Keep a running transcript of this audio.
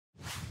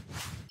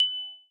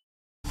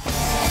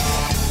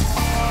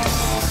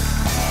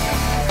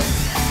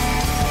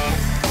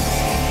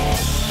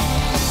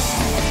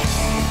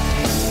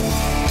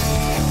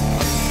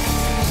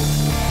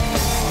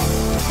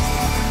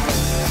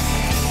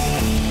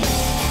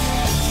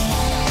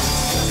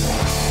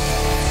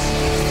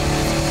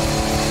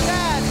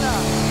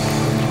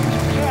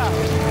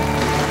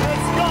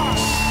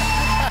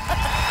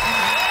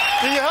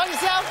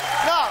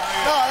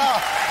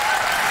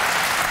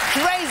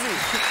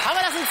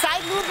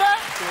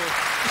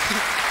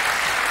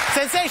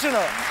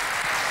Sensational.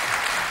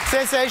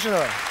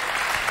 Sensational.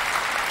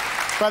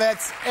 But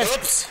that's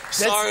oops.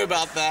 Sorry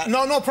about that.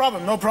 No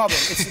problem.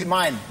 It's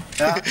mine.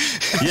 Yeah,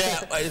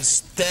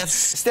 it's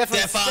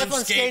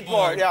Stefan's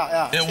skateboard.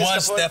 Yeah. It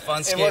was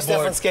Stefan's skateboard. It was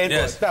Stefan's skateboard.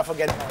 Yes.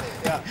 Forget about it.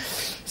 Yeah.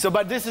 So,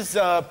 but this is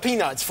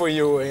peanuts for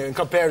you in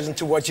comparison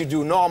to what you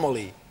do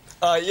normally.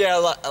 Yeah,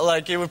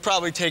 like it would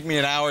probably take me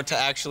an hour to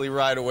actually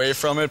ride away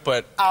from it,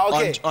 but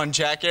on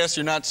Jackass,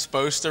 you're not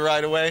supposed to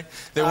ride away.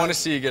 They want to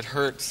see you get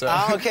hurt, so.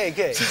 Okay.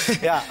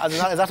 Ja, also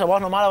er sagt,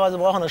 normalerweise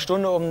braucht er eine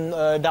Stunde, um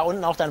da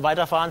unten auch dann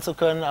weiterfahren zu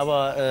können,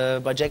 aber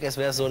bei Jackass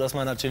wäre es so, dass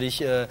man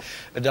natürlich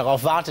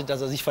darauf wartet,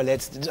 dass er sich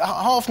verletzt.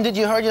 How often did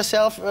you hurt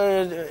yourself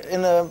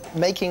in the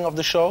making of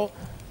the show?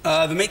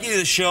 The making of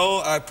the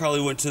show, I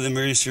probably went to the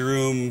emergency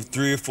room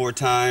 3 or 4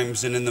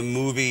 times, and in the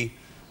movie,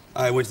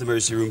 I went to the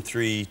emergency room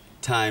 3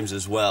 times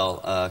as well.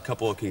 A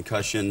couple of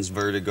concussions,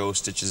 vertigo,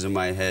 stitches in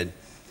my head.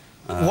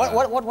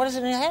 What is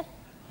it in your head?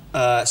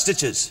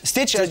 Stitches.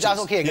 Stitches,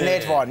 okay,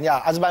 genäht worden, ja.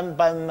 Also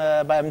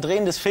beim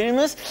Drehen des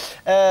Filmes,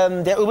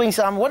 der übrigens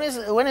when is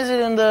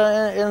it in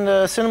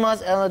the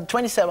cinemas?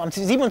 Am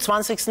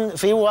 27.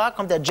 Februar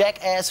kommt der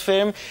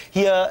Jackass-Film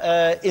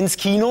hier ins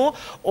Kino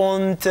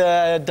und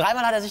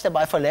 3-mal hat er sich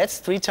dabei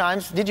verletzt, 3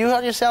 times. Did you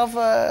hurt yourself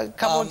a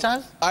couple of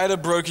times? I had a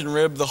broken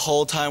rib the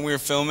whole time we were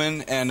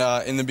filming, and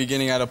in the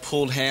beginning I had a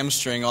pulled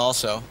hamstring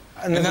also.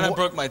 And then I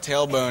broke my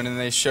tailbone, and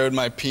they showed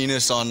my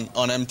penis on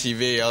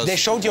MTV. They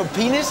showed your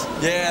penis?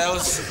 Yeah, that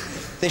was.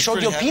 They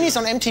showed your penis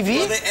on MTV?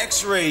 Well, the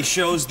X-ray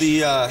shows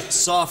the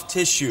soft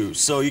tissue,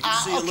 so you can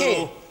see a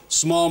little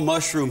small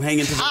mushroom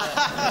hanging to the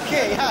back.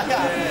 Okay,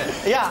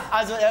 ja,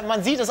 also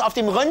man sieht es auf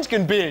dem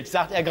Röntgenbild,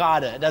 sagt er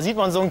gerade. Da sieht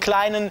man so einen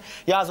kleinen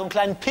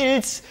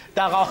Pilz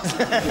daraus.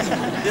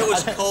 It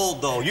was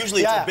cold though.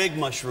 Usually it's a big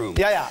mushroom.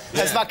 Ja.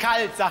 Es war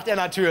kalt, sagt er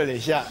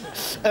natürlich. Ja.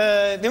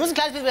 Wir müssen ein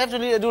kleines bisschen, we have to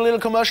do a little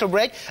commercial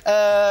break.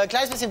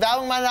 Kleines bisschen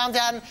Werbung, meine Damen und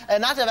Herren.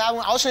 Nach der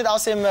Werbung Ausschnitt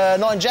aus dem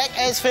neuen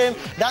Jackass-Film.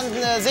 Dann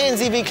sehen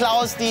Sie, wie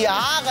Klaus die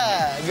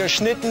Haare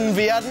geschnitten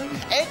werden.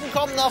 Elton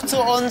kommt noch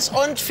zu uns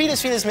und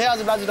vieles mehr.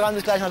 Also bleiben Sie dran,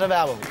 bis gleich nach der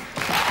Werbung.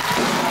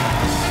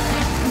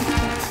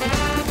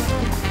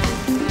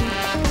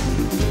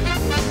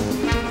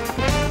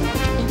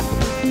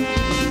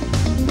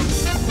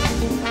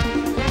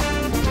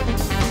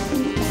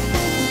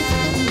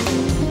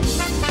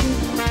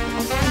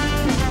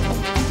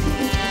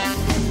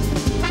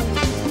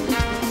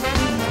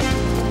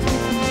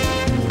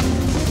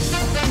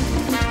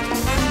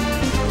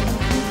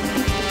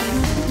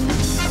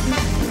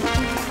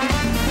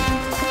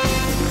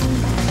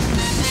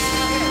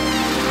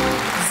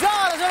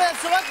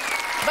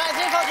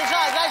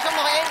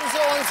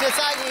 Wir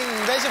zeigen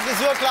Ihnen, welche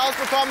Frisur Klaus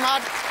bekommen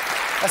hat.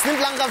 Das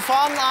nimmt langsam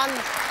Formen an.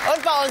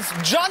 Und bei uns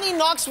Johnny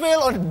Knoxville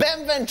und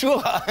Bam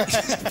Ventura.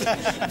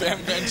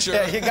 Bam Ventura.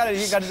 Yeah,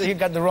 he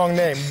got the wrong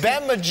name.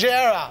 Bam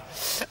Margera.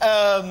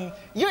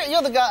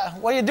 You're the guy.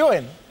 What are you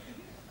doing?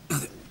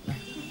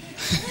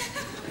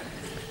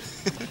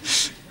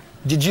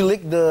 Did you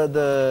lick the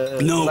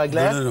no,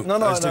 glass? No.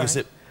 I just took a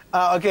sip.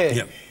 Okay.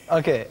 Yep.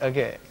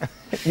 Okay.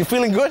 You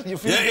feeling good? You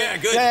feeling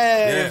good?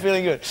 Yeah, you're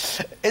feeling good.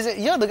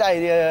 You're the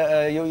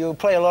guy, you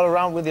play a lot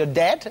around with your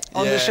dad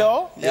on the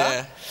show?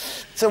 Yeah.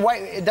 So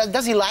why,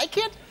 does he like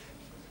it?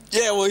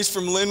 Yeah, well, he's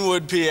from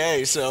Linwood,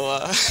 PA, so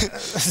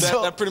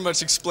that pretty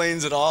much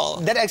explains it all.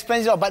 That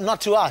explains it all, but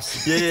not to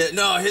us. Yeah.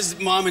 No, his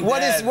mom and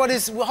dad. What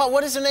is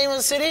the name of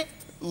the city?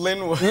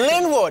 Linwood.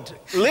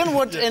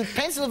 Linwood in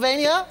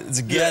Pennsylvania? It's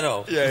a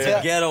ghetto. Yeah. It's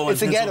a ghetto in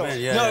It's a ghetto.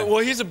 Pennsylvania. No,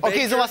 well, he's a baker.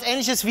 Okay, sowas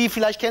Ähnliches wie,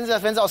 vielleicht kennen Sie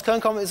das, wenn Sie aus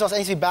Köln kommen, ist sowas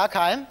Ähnliches wie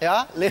Bergheim,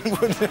 ja?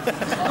 Linwood.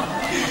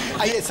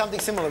 It's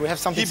something similar. We have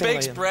something similar.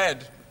 He bakes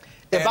bread.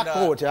 Er backt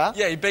Brot, ja?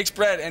 Yeah, he bakes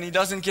bread, and he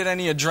doesn't get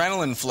any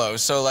adrenaline flow.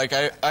 So, like,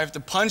 I have to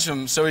punch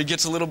him so he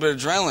gets a little bit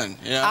of adrenaline,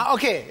 you know?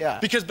 Okay, yeah.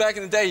 Because back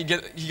in the day,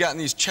 he got in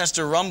these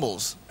Chester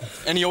rumbles,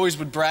 and he always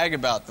would brag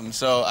about them,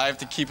 so I have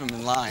to keep him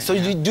in line. So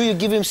do you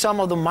give him some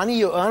of the money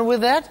you earn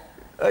with that?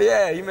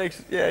 Yeah, he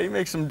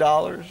makes some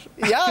dollars.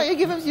 Ja, you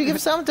give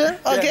something?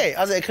 Okay,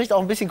 also er kriegt auch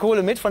ein bisschen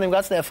Kohle mit von dem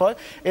ganzen Erfolg.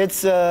 It's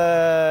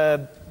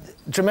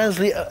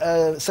tremendously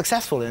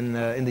successful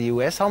in the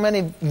US. How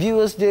many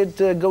viewers did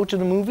go to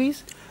the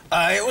movies?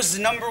 It was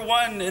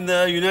 #1 in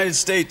the United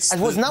States. It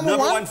was number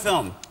one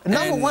film.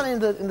 Number one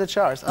in the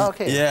charts. Oh,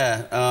 okay.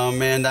 Yeah,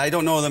 and I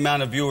don't know the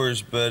amount of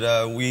viewers, but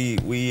we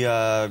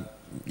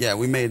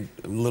made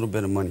a little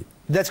bit of money.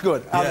 That's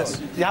good. Also,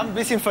 Sie haben ein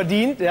bisschen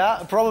verdient,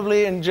 ja.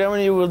 Probably in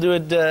Germany we'll do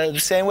it the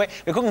same way.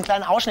 Wir gucken einen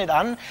kleinen Ausschnitt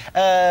an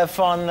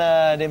von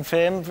dem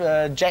Film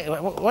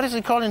what is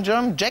it called in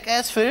German?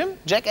 Jackass-Film?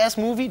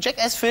 Jackass-Movie?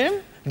 Jackass-Film?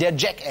 Der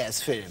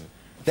Jackass-Film.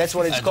 That's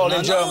what it's called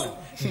in German.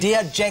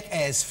 Der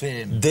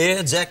Jackass-Film.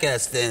 Der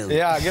Jackass-Film.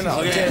 Ja, genau.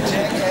 Okay. Der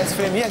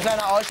Jackass-Film. Hier ein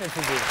kleiner Ausschnitt für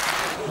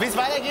Sie. Wie es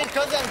weitergeht,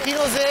 könnt ihr im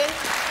Kino sehen.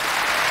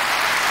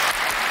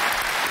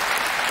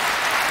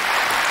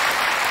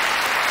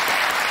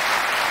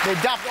 The They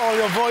dubbed all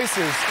your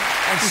voices.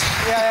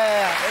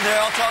 Yeah. And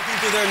they're all talking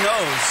through their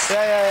nose.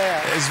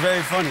 Ja. It's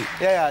very funny.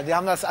 Ja, die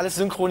haben das alles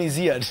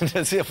synchronisiert.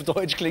 Das auf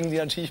Deutsch klingen die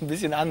natürlich ein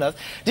bisschen anders.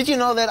 Did you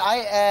know that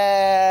I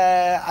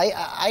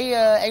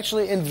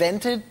actually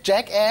invented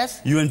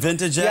Jackass? You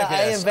invented Jackass?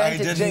 Yeah, I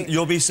invented Jackass.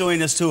 You'll be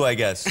suing us too, I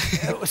guess.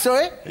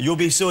 Sorry? You'll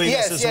be suing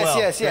us as well.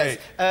 Yes.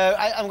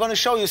 I'm going to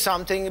show you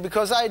something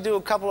because I do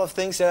a couple of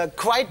things that are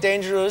quite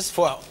dangerous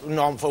for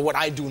what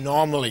I do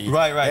normally.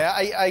 Right. Yeah,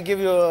 I give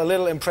you a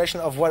little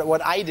impression of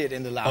what I did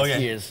in the last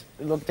years.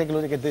 Take a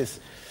look at this.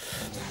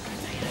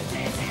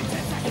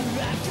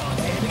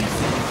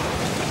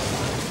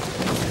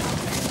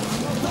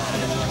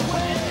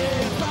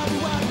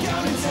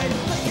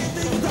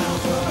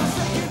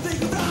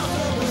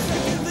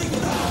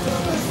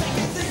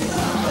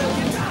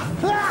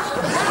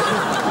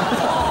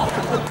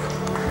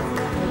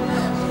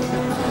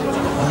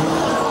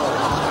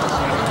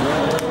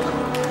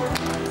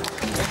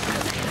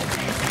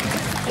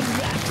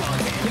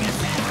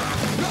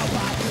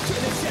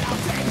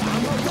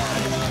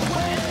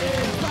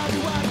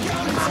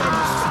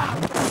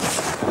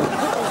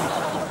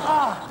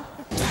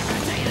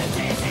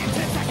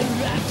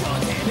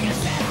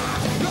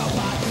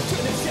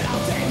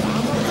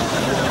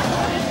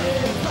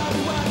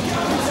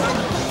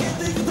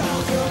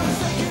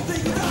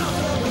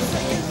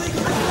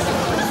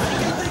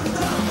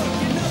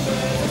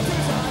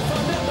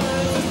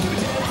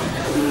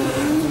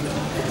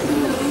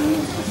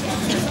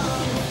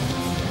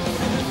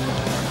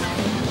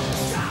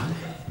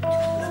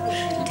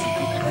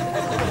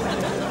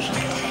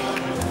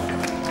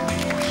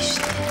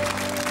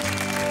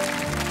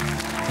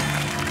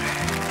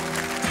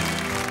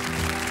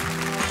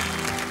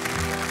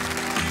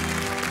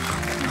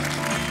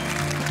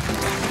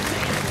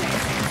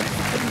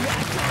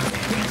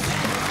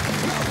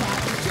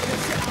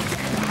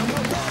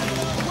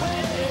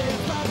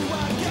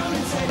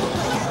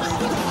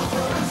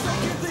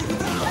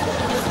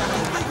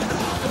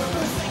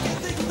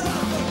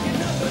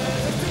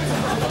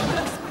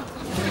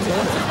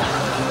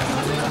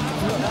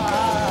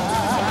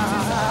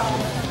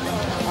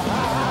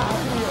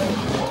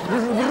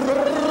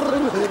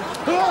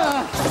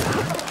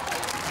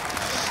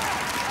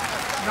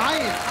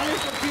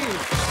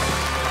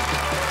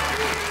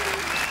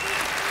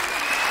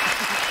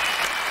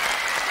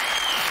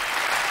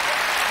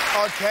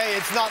 Okay,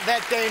 it's not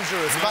that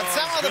dangerous, but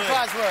some of the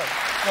parts were.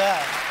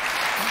 Yeah.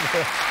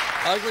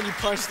 I like when you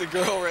punch the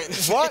girl right in the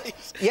face. What?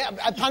 Yeah,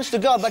 I punched the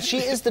girl, but she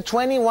is the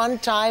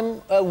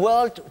 21-time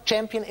world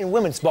champion in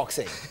women's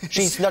boxing.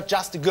 She's not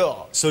just a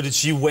girl. So did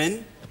she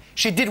win?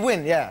 She did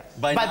win, yeah.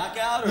 By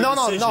knockout or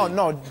decision?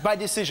 No, by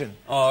decision.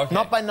 Oh, okay.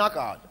 Not by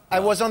knockout. I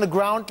was on the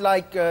ground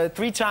like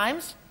 3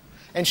 times,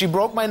 and she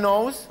broke my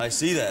nose. I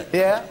see that.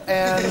 Yeah,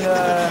 and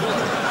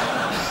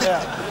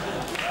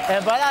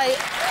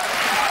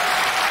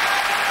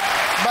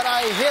but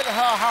I hit her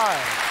hard.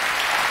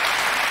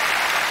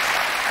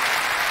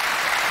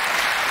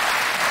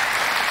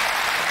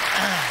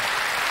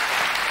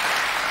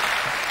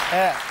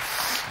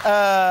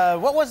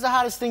 What was the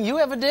hardest thing you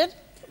ever did?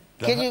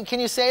 Can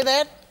you say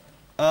that?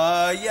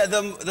 Yeah,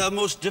 the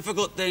most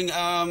difficult thing.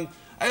 I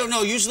don't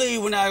know. Usually,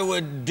 when I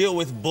would deal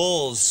with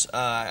bulls,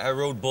 I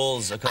rode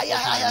bulls a couple of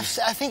times.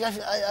 I think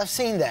I've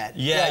seen that.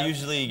 Yeah,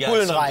 usually you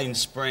got something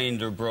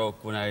sprained or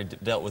broke when I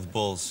dealt with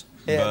bulls.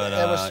 Yeah, but,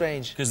 that was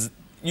strange. Because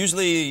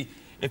usually,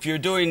 if you're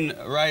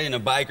riding a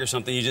bike or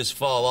something, you just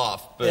fall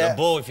off. But a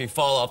bull, if you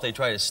fall off, they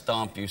try to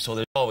stomp you. So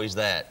there's always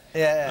that.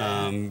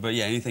 But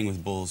yeah, anything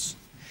with bulls.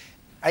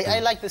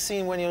 I like the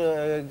scene when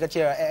you got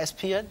your ass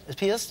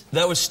pierced.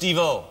 That was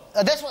Steve-O.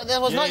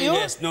 That was not you?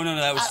 Yes. No,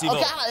 that was Steve-O.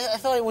 Okay, I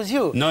thought it was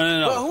you. No.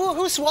 Well,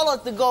 who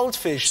swallowed the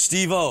goldfish?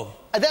 Steve-O.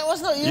 That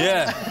was not you?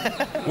 Yeah.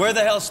 Where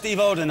the hell's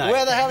Steve-O tonight?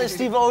 Where the hell is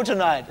Steve-O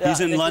tonight? He's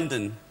in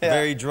London,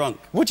 very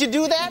drunk. Would you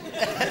do that?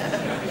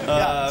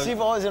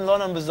 Steve-O is in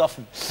London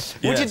besoffen.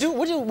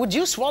 Would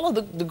you swallow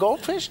the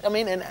goldfish? I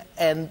mean,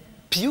 and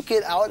puke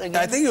it out again?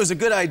 I think it was a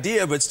good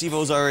idea, but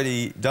Steve-O's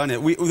already done it.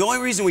 The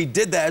only reason we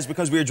did that is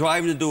because we were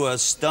driving to do a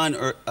stunt,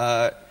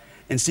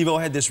 and Steve-O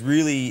had this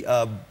really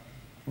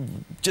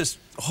just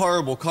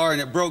horrible car, and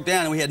it broke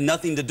down, and we had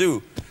nothing to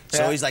do.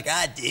 So he's like,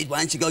 dude, why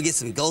don't you go get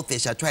some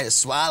goldfish? I'll try to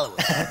swallow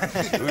it.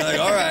 And we're like,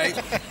 all right.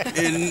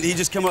 And he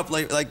just come up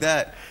like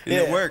that, and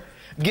it worked.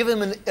 Give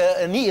him a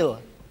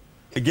needle.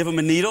 Give him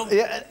a needle?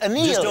 Ja, a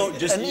needle.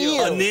 Just a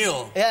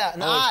needle. Ja,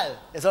 ein Aal.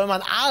 Jetzt soll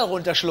man einen Aal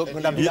runterschlucken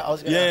und dann wieder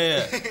aus.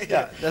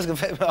 Ja, das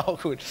gefällt mir auch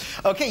gut.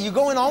 Okay, you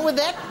going on with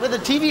that? With the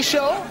TV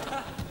show?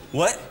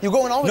 What? You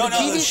going on with the TV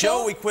show? No, the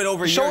show we quit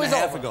over a year and a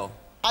half ago.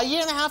 A year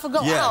and a half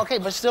ago? Yeah. Ah, okay,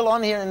 but still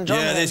on here in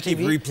Germany. Yeah, they just keep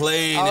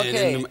replaying it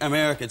in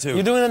America, too.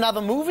 You doing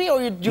another movie,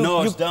 or you?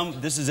 No, it's done.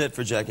 This is it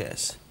for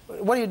Jackass.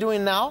 What are you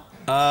doing now?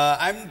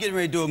 I'm getting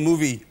ready to do a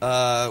movie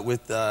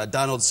with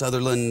Donald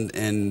Sutherland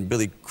and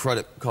Billy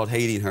Crudup called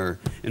Hating Her.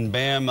 And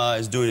Bam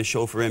is doing a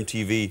show for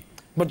MTV.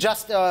 But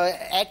just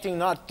acting,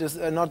 not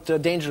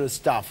dangerous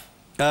stuff?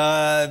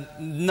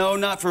 No,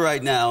 not for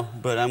right now,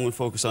 but I'm going to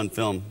focus on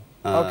film.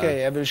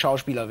 Okay, will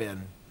Schauspieler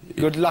werden.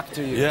 Good luck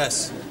to you.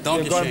 Yes.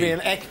 Don't You're going to be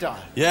an actor.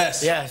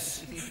 Yes.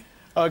 Yes.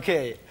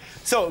 Okay.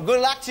 So, good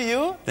luck to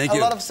you. Thank you.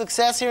 A lot of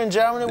success here in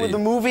Germany with the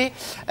movie.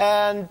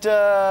 And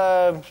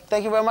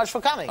thank you very much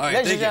for coming. All right,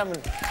 Ladies and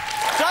gentlemen,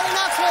 Johnny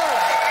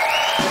Knoxville.